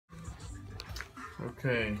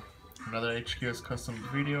Okay, another HQS custom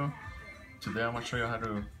video. Today I'm going to show you how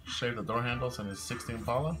to shave the door handles on this 16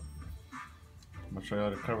 Impala. I'm going to show you how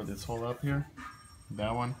to cover this hole up here,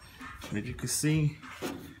 that one. And if you can see,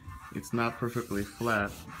 it's not perfectly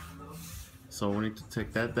flat. So we need to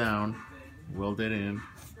take that down, weld it in.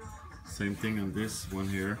 Same thing on this one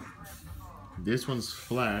here. This one's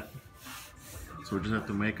flat, so we just have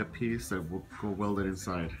to make a piece that will go welded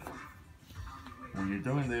inside. When you're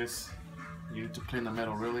doing this, you need to clean the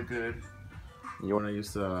metal really good. You want to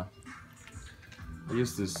use I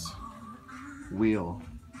use this wheel,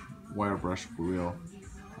 wire brush wheel.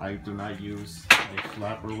 I do not use a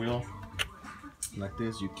flapper wheel like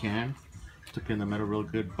this. You can to clean the metal real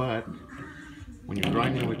good, but when you're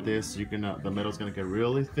grinding with this, you can the metal's gonna get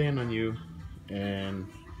really thin on you, and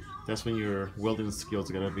that's when your welding skills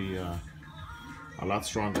are gonna be a lot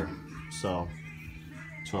stronger. So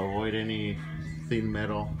to avoid any thin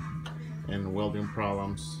metal and welding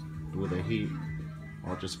problems with the heat,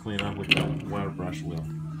 I'll just clean up with the wire brush wheel.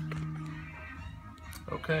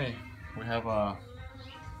 Okay, we have a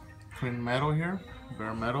clean metal here,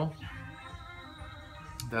 bare metal.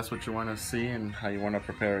 That's what you want to see and how you want to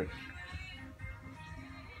prepare it.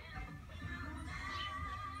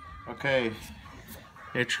 Okay,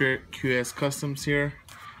 HQS Customs here.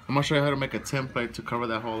 I'm gonna show you how to make a template to cover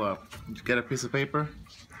that hole up. Just get a piece of paper.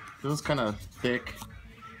 This is kind of thick.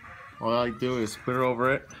 All I do is put it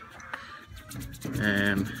over it,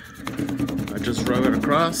 and I just rub it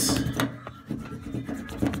across.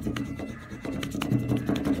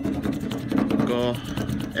 Go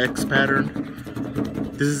X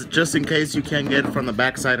pattern. This is just in case you can't get it from the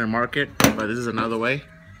back side and mark it, but this is another way.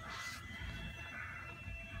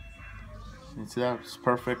 You see that? It's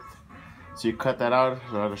perfect. So you cut that out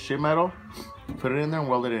of the sheet metal, put it in there and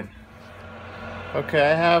weld it in. Okay,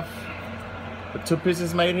 I have the two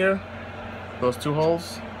pieces made here, those two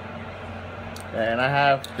holes, and I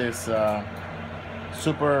have this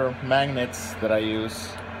super magnets that I use.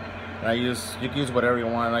 And you can use whatever you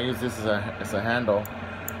want. I use this as a handle,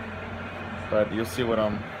 but you'll see what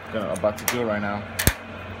I'm about to do right now.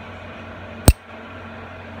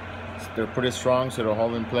 So they're pretty strong, so it'll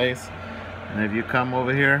hold in place. And if you come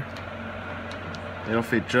over here, it'll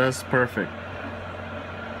fit just perfect.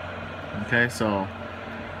 Okay, so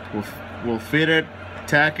we'll fit it,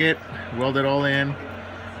 tack it, weld it all in.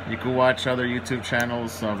 You could watch other YouTube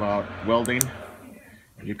channels about welding.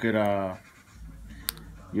 You could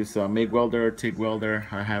use a MIG welder or TIG welder.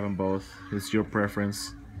 I have them both. It's your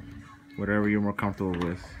preference, whatever you're more comfortable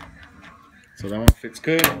with. So that one fits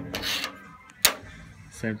good.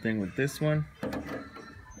 Same thing with this one.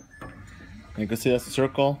 You can see that's a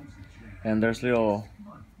circle, and there's little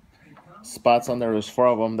spots on there. There's 4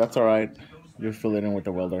 of them. That's all right. You fill it in with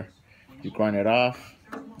the welder. You grind it off,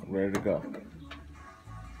 ready to go.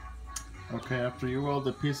 Okay, after you weld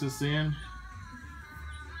the pieces in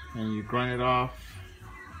and you grind it off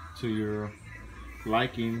to your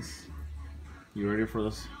likings, you're ready for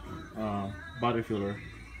this body filler.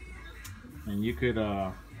 And you could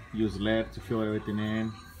use lead to fill everything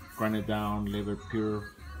in, grind it down, leave it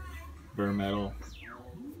pure bare metal,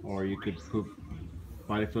 or you could put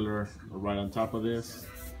body filler right on top of this.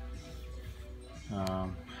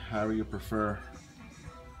 However you prefer.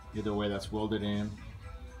 Either way, that's welded in,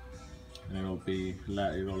 and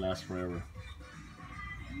it'll last forever.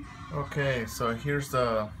 Okay, so here's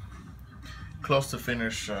the close to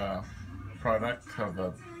finish product of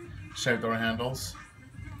the shaved door handles.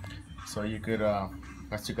 So you could,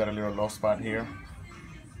 once you got a little low spot here,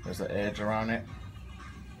 there's an edge around it,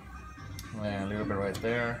 and a little bit right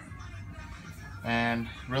there. And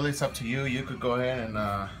really, it's up to you. You could go ahead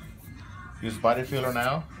and use body filler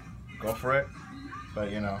now, go for it.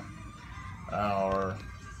 But you know, or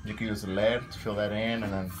you can use lead to fill that in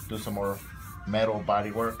and then do some more metal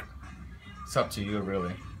body work. It's up to you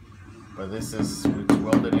really. But this is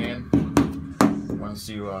welded in. Once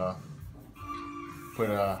you put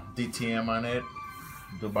a DTM on it,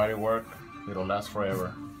 do body work, it'll last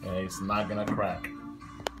forever and it's not gonna crack.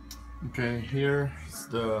 Okay, here's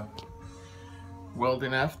the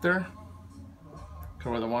welding after.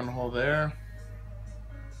 Cover the one hole there,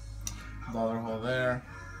 the other hole there,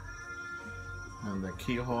 and the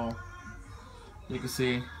keyhole. You can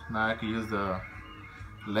see now I can use the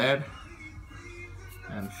lead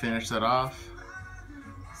and finish that off.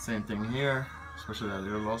 Same thing here, especially that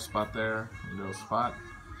little low spot there, little spot.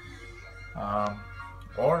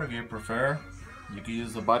 Or if you prefer, you can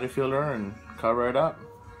use the body filler and cover it up.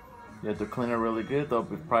 You have to clean it really good though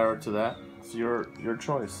prior to that. It's your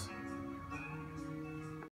choice.